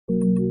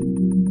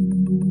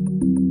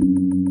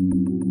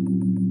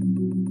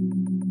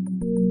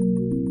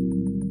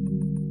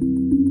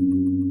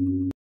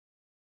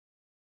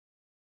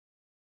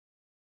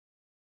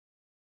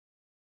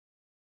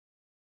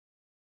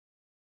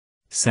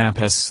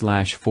SAP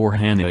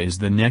S/4HANA is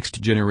the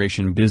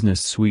next-generation business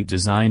suite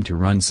designed to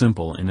run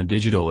simple in a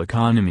digital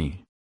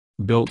economy.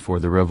 Built for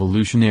the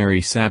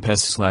revolutionary SAP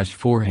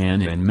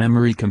S/4HANA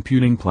in-memory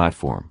computing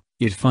platform,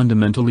 it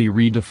fundamentally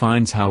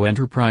redefines how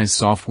enterprise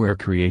software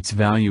creates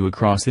value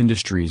across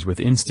industries with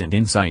instant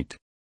insight.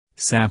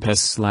 SAP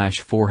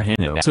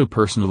S/4HANA also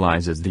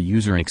personalizes the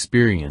user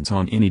experience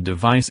on any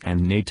device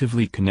and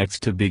natively connects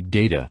to big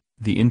data,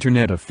 the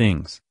Internet of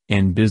Things,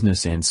 and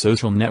business and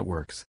social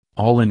networks,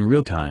 all in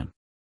real time.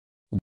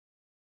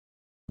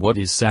 What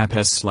is SAP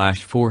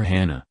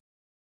S/4HANA?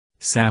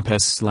 SAP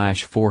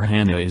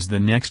S/4HANA is the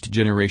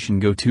next-generation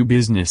go-to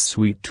business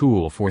suite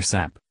tool for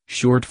SAP,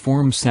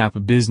 short-form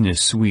SAP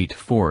Business Suite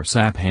for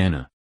SAP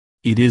HANA.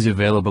 It is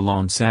available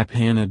on SAP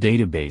HANA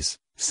database.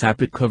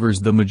 SAP It covers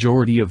the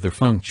majority of the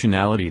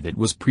functionality that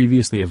was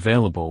previously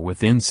available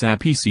within SAP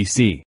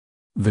ECC.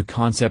 The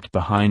concept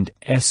behind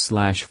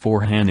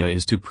S/4HANA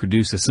is to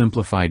produce a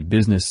simplified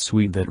business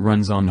suite that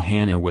runs on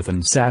HANA with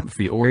an SAP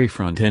Fiori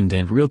front-end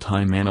and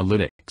real-time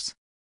analytics.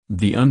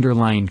 The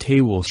underlying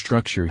table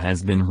structure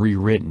has been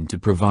rewritten to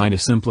provide a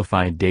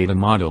simplified data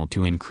model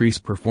to increase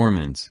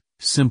performance,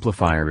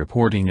 simplify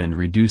reporting and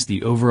reduce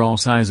the overall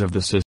size of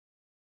the system.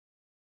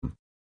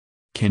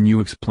 Can you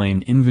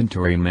explain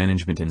inventory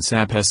management in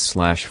SAP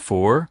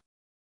S/4?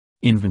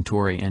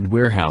 Inventory and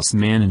warehouse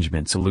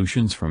management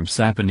solutions from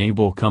SAP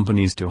enable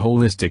companies to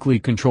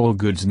holistically control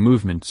goods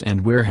movements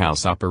and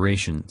warehouse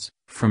operations,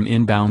 from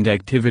inbound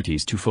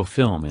activities to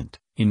fulfillment,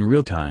 in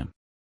real time.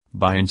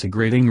 By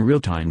integrating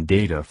real-time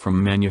data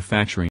from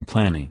manufacturing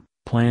planning,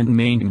 planned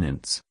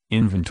maintenance,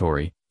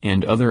 inventory,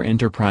 and other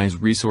enterprise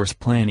resource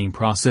planning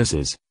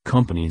processes,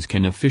 companies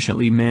can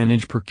efficiently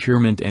manage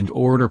procurement and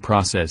order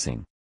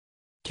processing.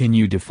 Can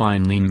you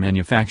define lean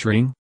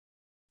manufacturing?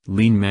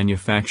 Lean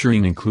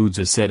manufacturing includes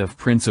a set of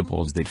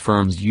principles that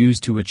firms use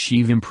to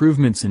achieve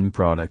improvements in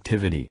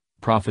productivity,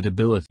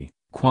 profitability,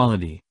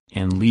 quality,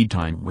 and lead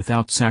time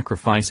without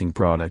sacrificing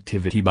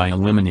productivity by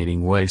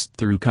eliminating waste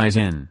through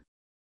Kaizen.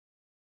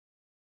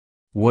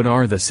 What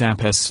are the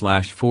SAP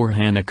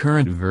S/4HANA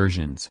current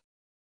versions?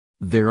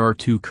 There are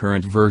two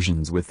current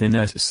versions within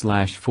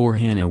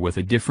S/4HANA with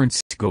a different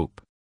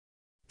scope.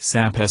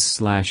 SAP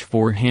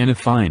S/4HANA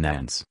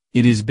Finance.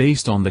 It is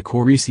based on the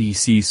core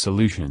ECC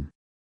solution.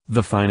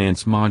 The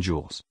finance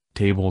modules,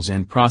 tables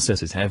and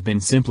processes have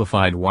been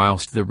simplified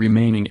whilst the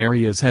remaining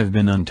areas have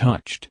been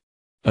untouched.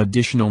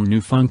 Additional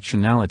new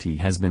functionality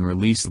has been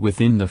released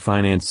within the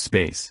finance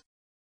space.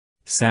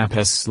 SAP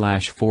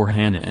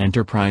S/4HANA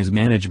Enterprise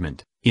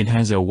Management. It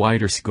has a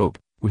wider scope,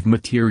 with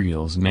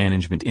materials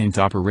management and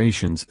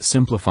operations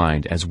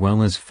simplified as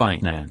well as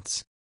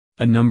finance.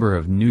 A number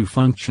of new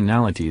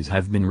functionalities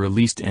have been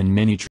released and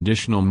many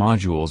traditional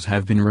modules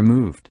have been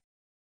removed.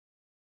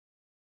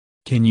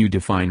 Can you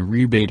define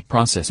rebate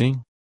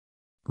processing?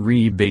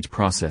 Rebate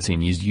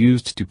processing is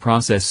used to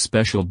process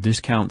special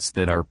discounts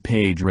that are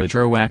paid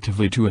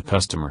retroactively to a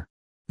customer.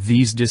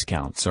 These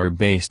discounts are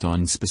based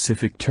on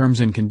specific terms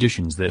and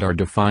conditions that are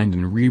defined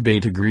in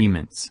rebate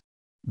agreements.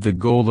 The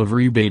goal of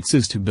rebates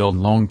is to build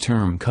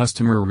long-term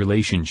customer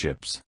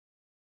relationships.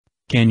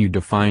 Can you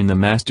define the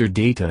master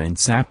data in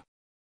SAP?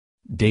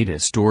 Data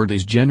stored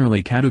is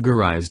generally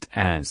categorized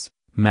as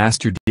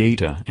master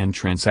data and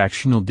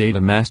transactional data.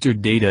 Master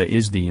data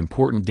is the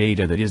important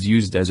data that is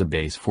used as a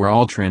base for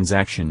all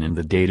transaction in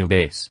the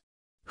database.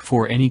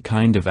 For any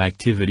kind of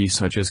activity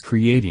such as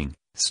creating,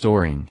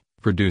 storing,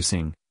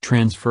 producing,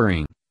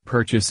 transferring,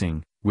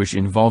 purchasing, which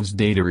involves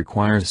data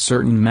requires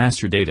certain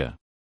master data.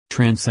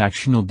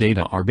 Transactional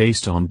data are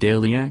based on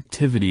daily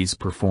activities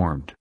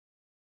performed.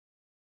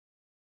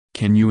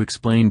 Can you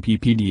explain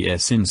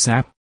PPDS in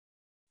SAP?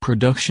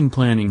 Production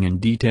Planning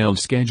and Detailed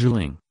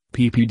Scheduling,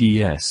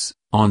 PPDS,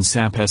 on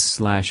SAP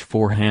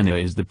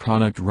S/4HANA is the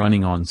product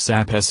running on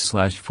SAP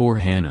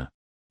S/4HANA.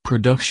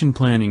 Production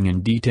Planning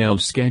and Detailed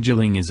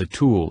Scheduling is a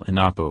tool in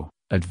APO,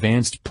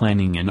 Advanced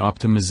Planning and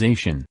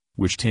Optimization,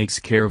 which takes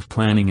care of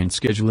planning and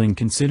scheduling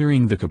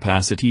considering the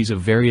capacities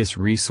of various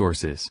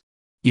resources.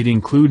 It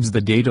includes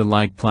the data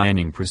like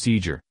planning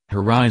procedure,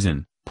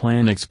 horizon,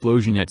 plan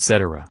explosion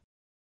etc.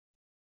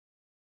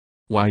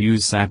 Why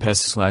use SAP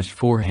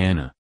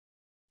S/4HANA?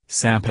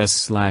 SAP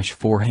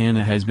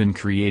S/4HANA has been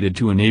created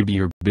to enable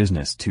your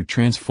business to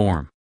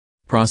transform.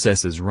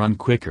 Processes run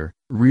quicker,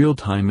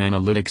 real-time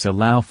analytics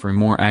allow for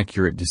more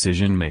accurate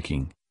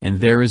decision-making,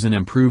 and there is an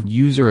improved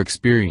user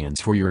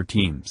experience for your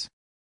teams.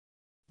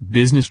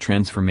 Business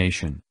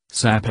transformation.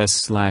 SAP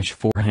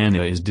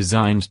S/4HANA is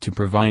designed to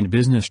provide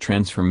business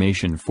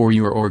transformation for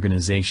your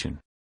organization.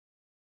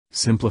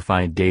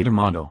 Simplified data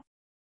model.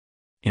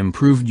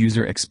 Improved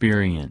user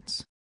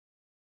experience.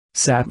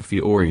 SAP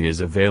Fiori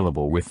is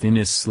available within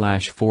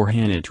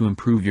S/4HANA to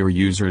improve your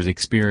user's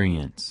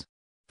experience.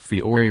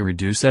 Fiori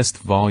reduces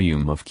the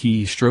volume of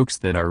keystrokes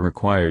that are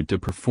required to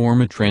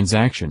perform a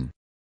transaction.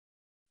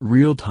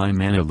 Real-time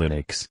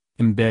analytics.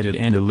 Embedded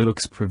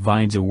analytics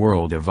provides a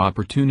world of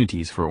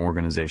opportunities for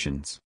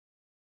organizations.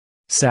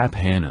 SAP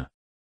HANA.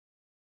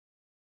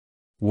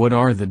 What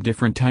are the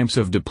different types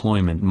of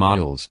deployment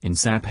models in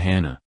SAP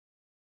HANA?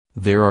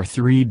 There are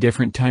three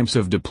different types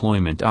of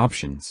deployment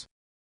options.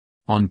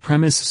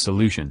 On-premise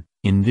solution.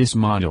 In this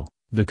model,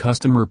 the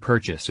customer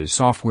purchases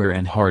software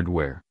and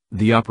hardware.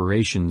 The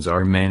operations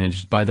are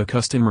managed by the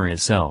customer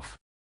itself.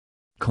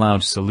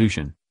 Cloud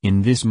solution.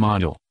 In this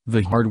model,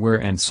 the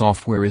hardware and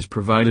software is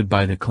provided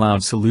by the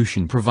cloud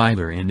solution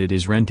provider and it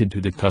is rented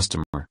to the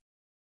customer.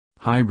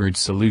 Hybrid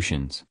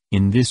solutions.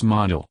 In this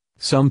model,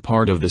 some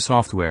part of the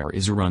software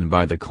is run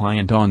by the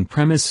client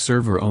on-premise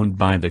server owned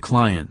by the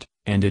client,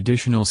 and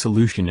additional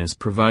solution is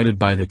provided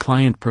by the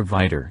client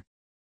provider.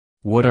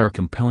 What are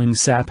compelling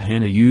SAP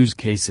HANA use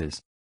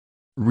cases?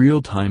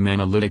 Real-time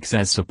analytics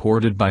as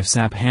supported by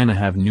SAP HANA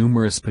have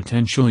numerous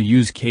potential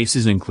use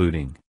cases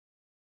including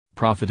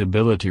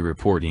profitability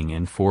reporting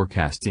and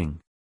forecasting,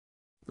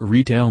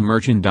 retail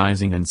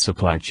merchandising and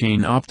supply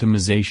chain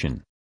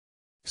optimization,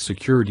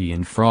 security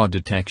and fraud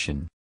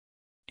detection,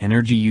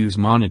 energy use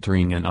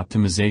monitoring and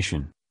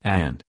optimization,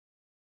 and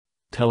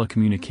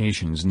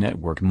telecommunications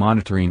network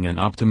monitoring and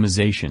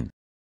optimization.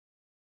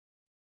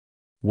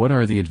 What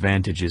are the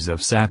advantages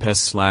of SAP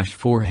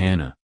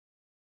S/4HANA?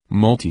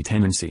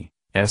 Multi-tenancy.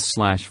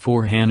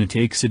 S/4HANA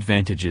takes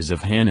advantages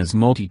of HANA's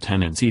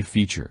multi-tenancy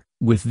feature.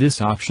 With this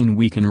option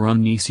we can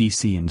run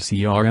ECC and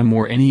CRM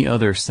or any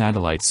other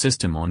satellite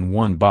system on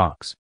one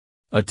box.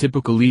 A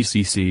typical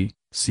ECC,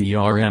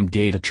 CRM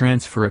data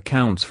transfer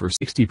accounts for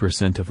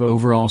 60% of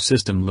overall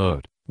system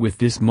load. With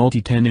this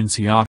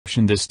multi-tenancy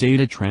option this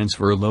data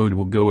transfer load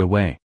will go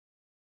away.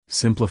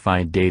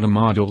 Simplified data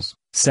models.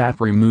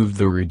 SAP removed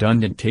the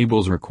redundant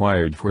tables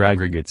required for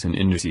aggregates and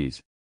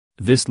indices.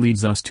 This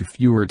leads us to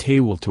fewer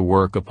tables to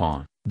work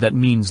upon. That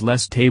means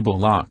less table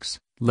locks,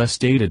 less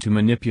data to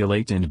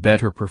manipulate and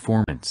better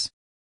performance.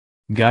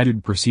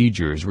 Guided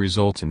procedures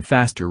results in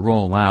faster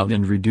rollout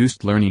and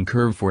reduced learning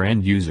curve for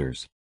end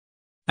users.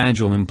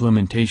 Agile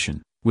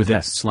implementation. With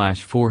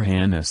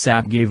S/4HANA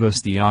SAP gave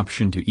us the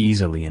option to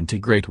easily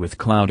integrate with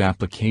cloud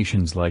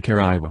applications like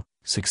Ariba,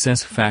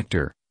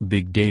 SuccessFactor,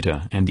 Big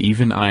Data and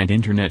even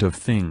Internet of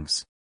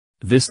Things.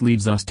 This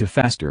leads us to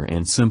faster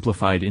and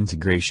simplified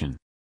integration.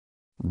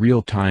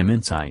 Real-time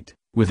insight.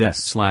 With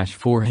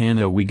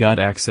S/4HANA we got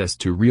access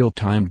to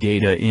real-time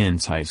data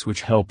insights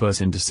which help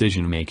us in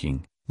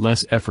decision-making,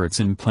 less efforts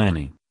in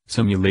planning,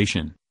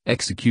 simulation,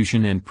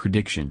 execution and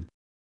prediction.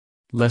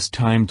 Less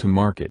time to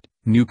market.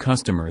 New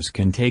customers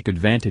can take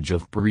advantage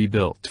of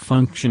pre-built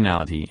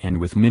functionality and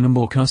with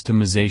minimal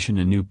customization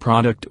a new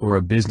product or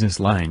a business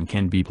line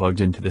can be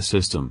plugged into the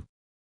system.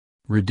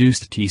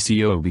 Reduced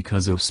TCO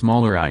because of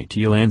smaller IT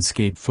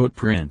landscape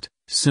footprint,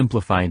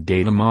 simplified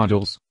data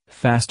models,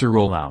 faster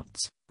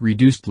rollouts,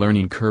 reduced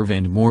learning curve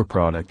and more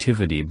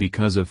productivity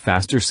because of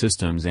faster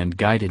systems and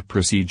guided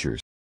procedures.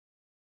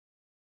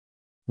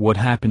 What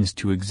happens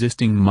to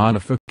existing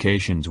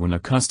modifications when a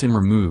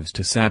customer moves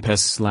to SAP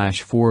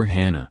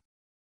S/4HANA?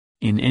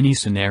 In any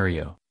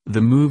scenario,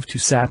 the move to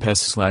SAP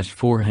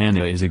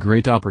S/4HANA is a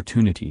great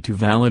opportunity to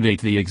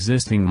validate the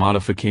existing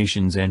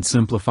modifications and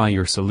simplify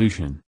your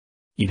solution.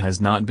 It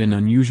has not been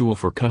unusual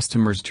for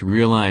customers to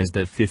realize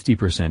that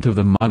 50% of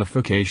the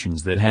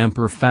modifications that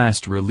hamper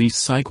fast release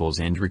cycles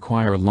and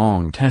require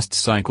long test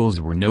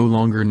cycles were no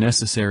longer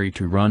necessary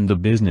to run the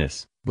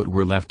business, but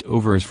were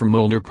leftovers from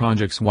older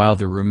projects while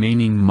the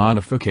remaining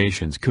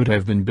modifications could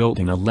have been built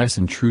in a less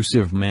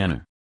intrusive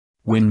manner.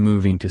 When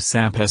moving to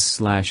SAP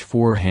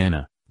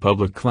S/4HANA,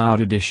 Public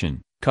Cloud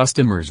Edition,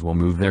 customers will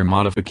move their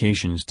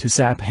modifications to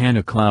SAP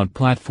HANA Cloud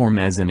Platform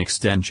as an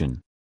extension.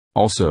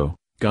 Also,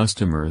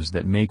 customers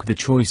that make the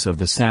choice of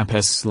the SAP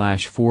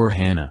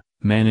S/4HANA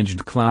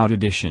Managed Cloud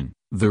Edition,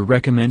 the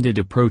recommended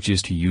approach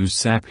is to use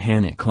SAP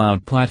HANA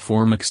Cloud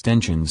Platform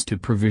extensions to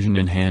provision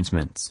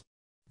enhancements.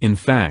 In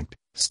fact,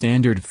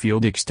 standard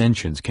field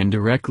extensions can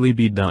directly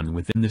be done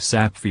within the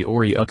SAP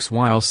Fiori UX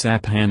while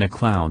SAP HANA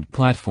Cloud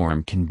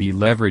Platform can be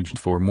leveraged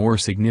for more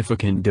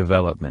significant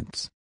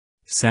developments.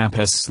 SAP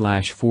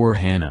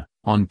S/4HANA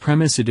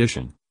On-Premise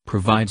Edition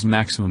provides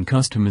maximum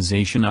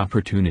customization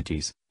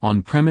opportunities,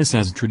 on-premise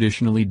as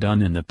traditionally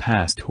done in the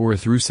past or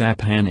through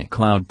SAP HANA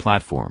Cloud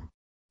Platform.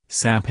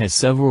 SAP has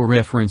several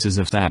references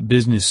of SAP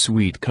Business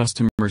Suite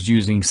customers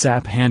using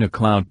SAP HANA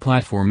Cloud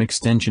Platform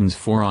extensions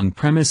for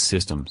on-premise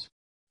systems.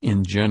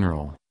 In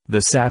general,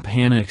 the SAP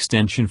HANA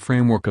extension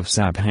framework of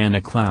SAP HANA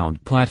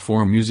Cloud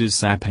Platform uses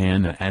SAP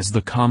HANA as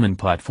the common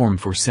platform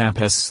for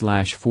SAP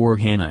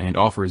S/4HANA and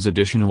offers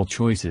additional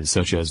choices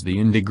such as the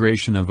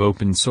integration of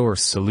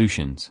open-source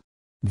solutions.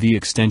 The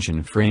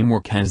extension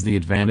framework has the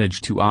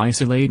advantage to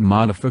isolate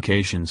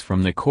modifications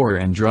from the core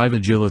and drive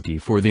agility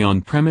for the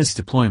on-premise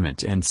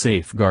deployment and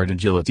safeguard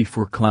agility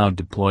for cloud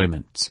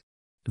deployments.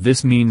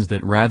 This means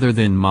that rather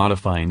than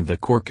modifying the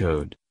core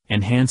code,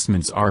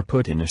 enhancements are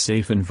put in a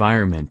safe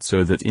environment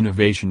so that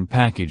innovation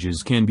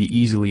packages can be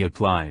easily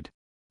applied.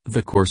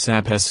 The core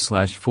SAP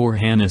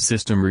S/4HANA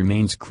system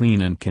remains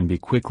clean and can be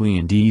quickly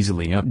and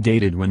easily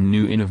updated when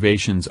new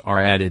innovations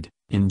are added,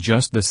 in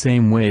just the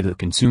same way that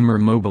consumer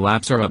mobile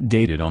apps are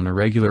updated on a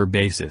regular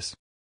basis.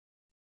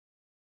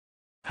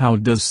 How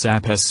does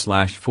SAP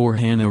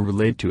S/4HANA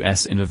relate to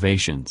S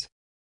innovations?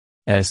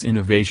 S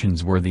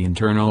Innovations were the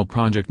internal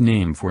project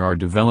name for our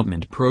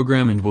development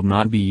program and will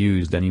not be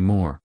used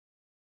anymore.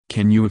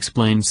 Can you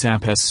explain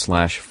SAP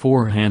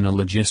S/4HANA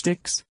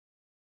Logistics?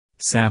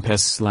 SAP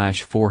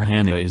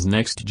S/4HANA is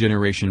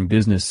next-generation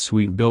business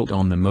suite built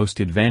on the most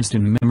advanced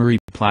in-memory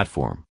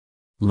platform.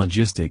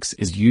 Logistics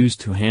is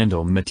used to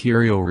handle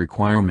material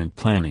requirement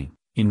planning,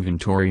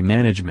 inventory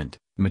management,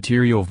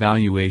 material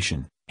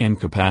valuation, and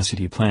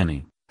capacity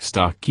planning,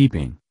 stock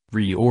keeping,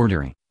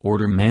 reordering,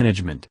 order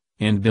management,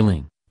 and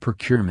billing,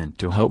 procurement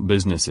to help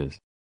businesses.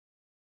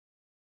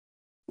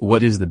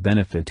 What is the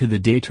benefit to the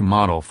data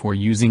model for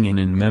using an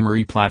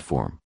in-memory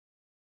platform?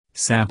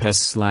 SAP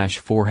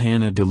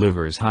S/4HANA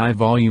delivers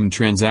high-volume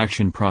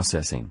transaction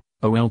processing,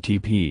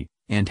 OLTP,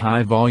 and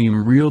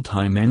high-volume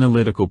real-time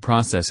analytical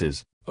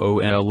processes,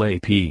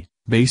 OLAP,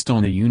 based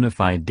on a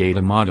unified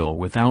data model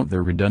without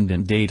the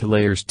redundant data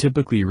layers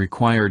typically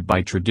required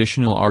by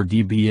traditional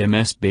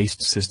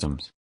RDBMS-based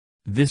systems.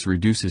 This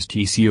reduces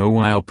TCO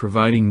while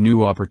providing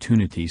new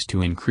opportunities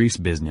to increase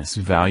business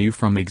value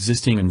from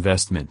existing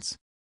investments.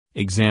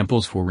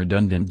 Examples for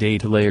redundant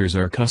data layers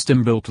are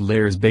custom-built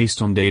layers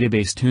based on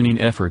database tuning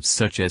efforts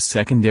such as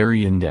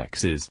secondary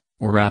indexes,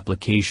 or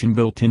application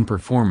built-in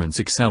performance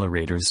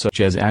accelerators such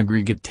as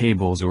aggregate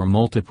tables or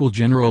multiple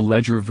general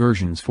ledger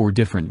versions for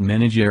different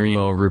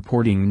managerial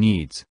reporting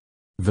needs.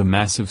 The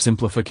massive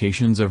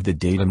simplifications of the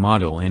data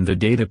model and the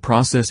data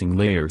processing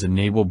layers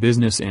enable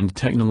business and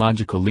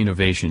technological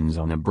innovations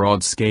on a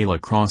broad scale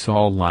across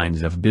all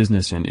lines of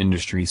business and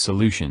industry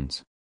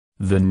solutions.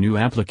 The new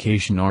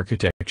application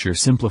architecture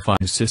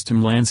simplifies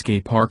system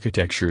landscape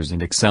architectures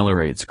and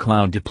accelerates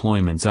cloud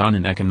deployments on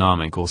an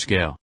economical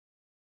scale.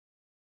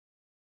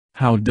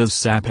 How does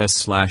SAP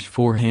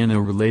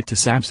S/4HANA relate to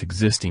SAP's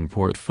existing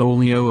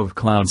portfolio of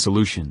cloud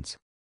solutions?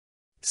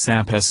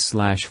 SAP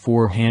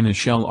S/4HANA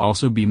shall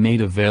also be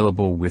made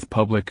available with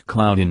public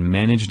cloud and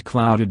managed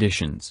cloud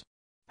editions.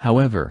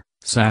 However,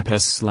 SAP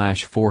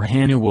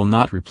S/4HANA will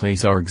not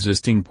replace our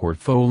existing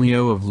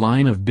portfolio of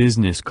line of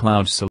business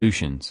cloud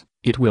solutions.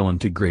 It will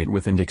integrate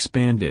with and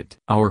expand it.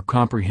 Our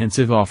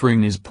comprehensive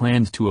offering is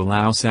planned to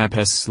allow SAP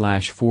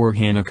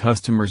S/4HANA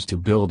customers to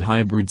build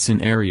hybrid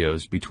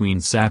scenarios between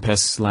SAP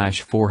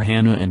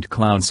S/4HANA and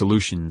cloud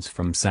solutions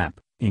from SAP,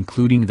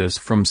 including those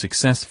from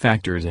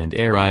SuccessFactors and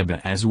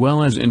Ariba, as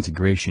well as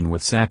integration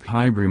with SAP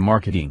Hybrid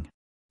Marketing.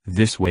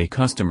 This way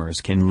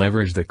customers can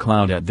leverage the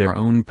cloud at their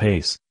own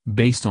pace,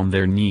 based on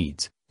their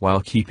needs,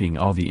 while keeping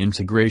all the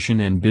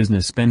integration and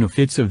business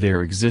benefits of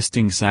their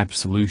existing SAP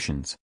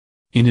solutions.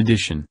 In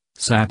addition,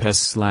 SAP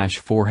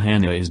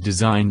S/4HANA is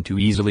designed to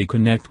easily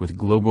connect with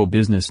global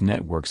business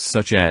networks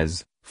such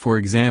as, for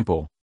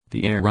example,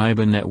 the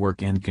Ariba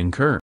network and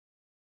Concur.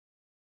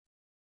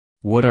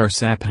 What are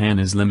SAP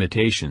HANA's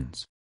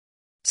limitations?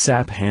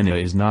 SAP HANA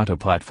is not a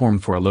platform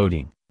for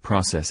loading,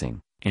 processing,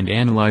 and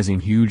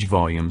analyzing huge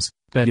volumes,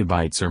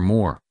 petabytes or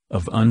more,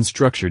 of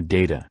unstructured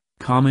data,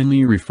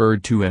 commonly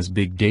referred to as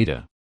big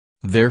data.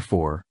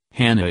 Therefore,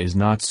 HANA is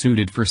not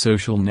suited for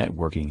social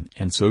networking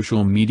and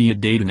social media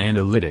data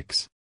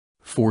analytics.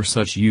 For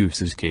such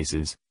use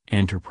cases,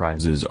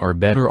 enterprises are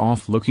better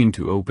off looking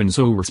to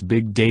open-source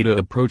big data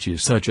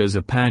approaches such as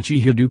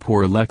Apache Hadoop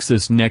or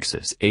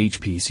LexisNexis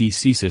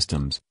HPCC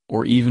systems,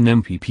 or even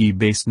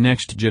MPP-based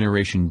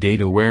next-generation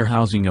data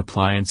warehousing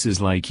appliances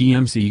like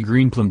EMC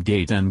Greenplum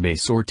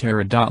Database or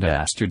Teradata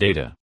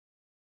Astrodata.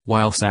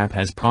 While SAP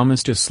has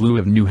promised a slew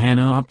of new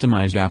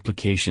HANA-optimized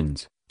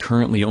applications,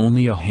 currently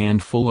only a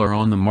handful are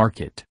on the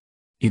market.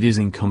 It is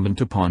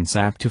incumbent upon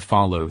SAP to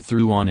follow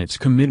through on its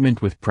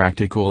commitment with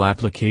practical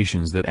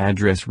applications that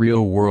address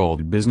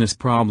real-world business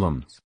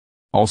problems.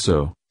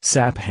 Also,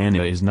 SAP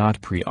HANA is not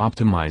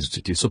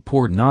pre-optimized to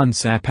support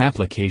non-SAP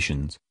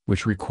applications,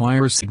 which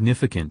requires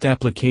significant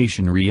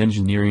application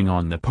re-engineering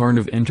on the part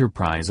of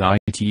enterprise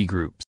IT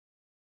groups.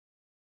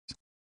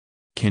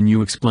 Can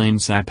you explain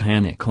SAP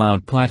HANA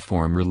Cloud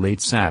Platform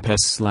relates SAP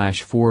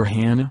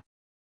S/4HANA?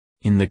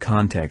 In the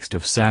context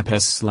of SAP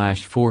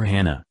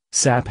S/4HANA,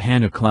 SAP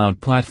HANA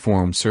Cloud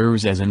Platform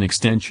serves as an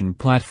extension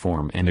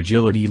platform and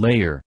agility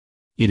layer.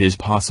 It is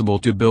possible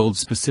to build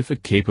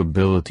specific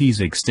capabilities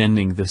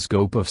extending the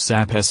scope of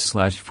SAP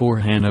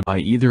S/4HANA by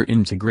either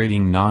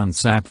integrating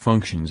non-SAP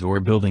functions or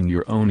building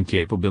your own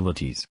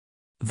capabilities.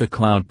 The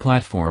cloud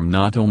platform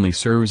not only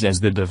serves as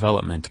the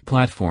development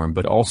platform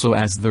but also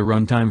as the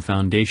runtime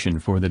foundation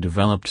for the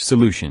developed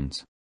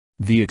solutions.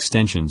 The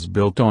extensions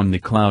built on the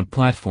cloud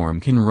platform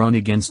can run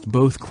against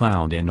both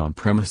cloud and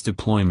on-premise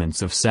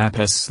deployments of SAP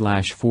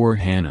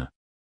S/4HANA.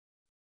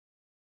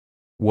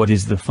 What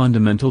is the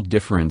fundamental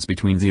difference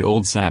between the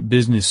old SAP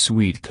Business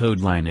Suite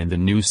codeline and the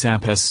new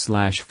SAP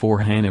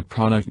S/4HANA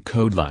product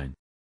codeline?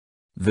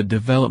 The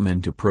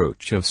development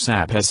approach of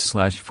SAP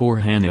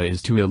S/4HANA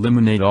is to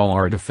eliminate all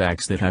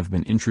artifacts that have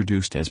been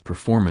introduced as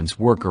performance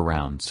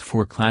workarounds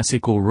for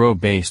classical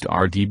row-based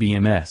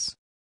RDBMS.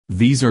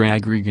 These are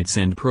aggregates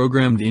and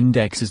programmed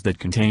indexes that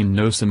contain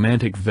no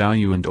semantic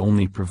value and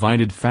only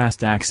provided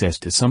fast access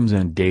to sums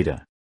and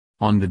data.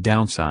 On the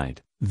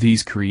downside,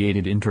 These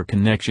created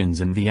interconnections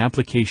in the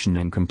application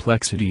and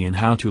complexity in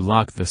how to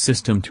lock the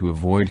system to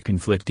avoid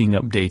conflicting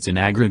updates and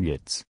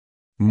aggregates.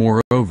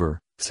 Moreover,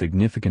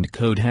 significant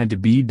code had to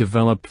be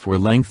developed for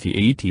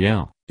lengthy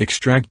ETL,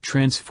 extract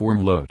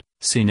transform load,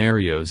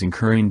 scenarios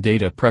incurring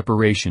data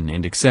preparation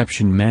and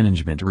exception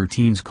management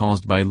routines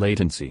caused by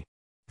latency.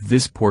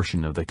 This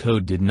portion of the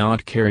code did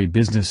not carry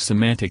business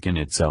semantic in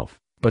itself,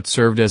 but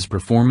served as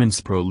performance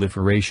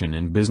proliferation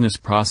in business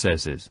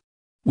processes.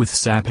 With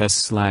SAP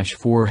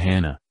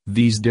S/4HANA,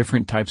 these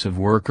different types of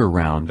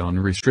workaround on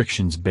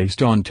restrictions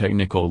based on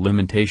technical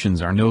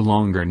limitations are no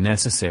longer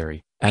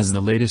necessary, as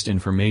the latest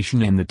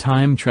information and the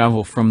time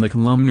travel from the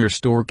columnar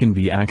store can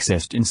be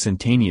accessed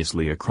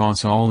instantaneously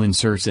across all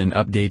inserts and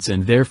updates,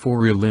 and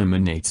therefore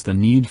eliminates the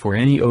need for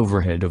any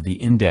overhead of the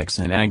index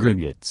and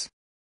aggregates.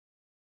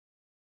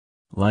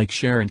 Like,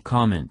 share and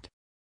comment.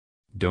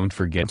 Don't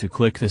forget to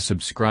click the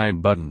subscribe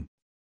button.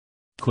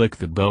 Click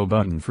the bell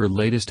button for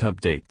latest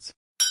updates.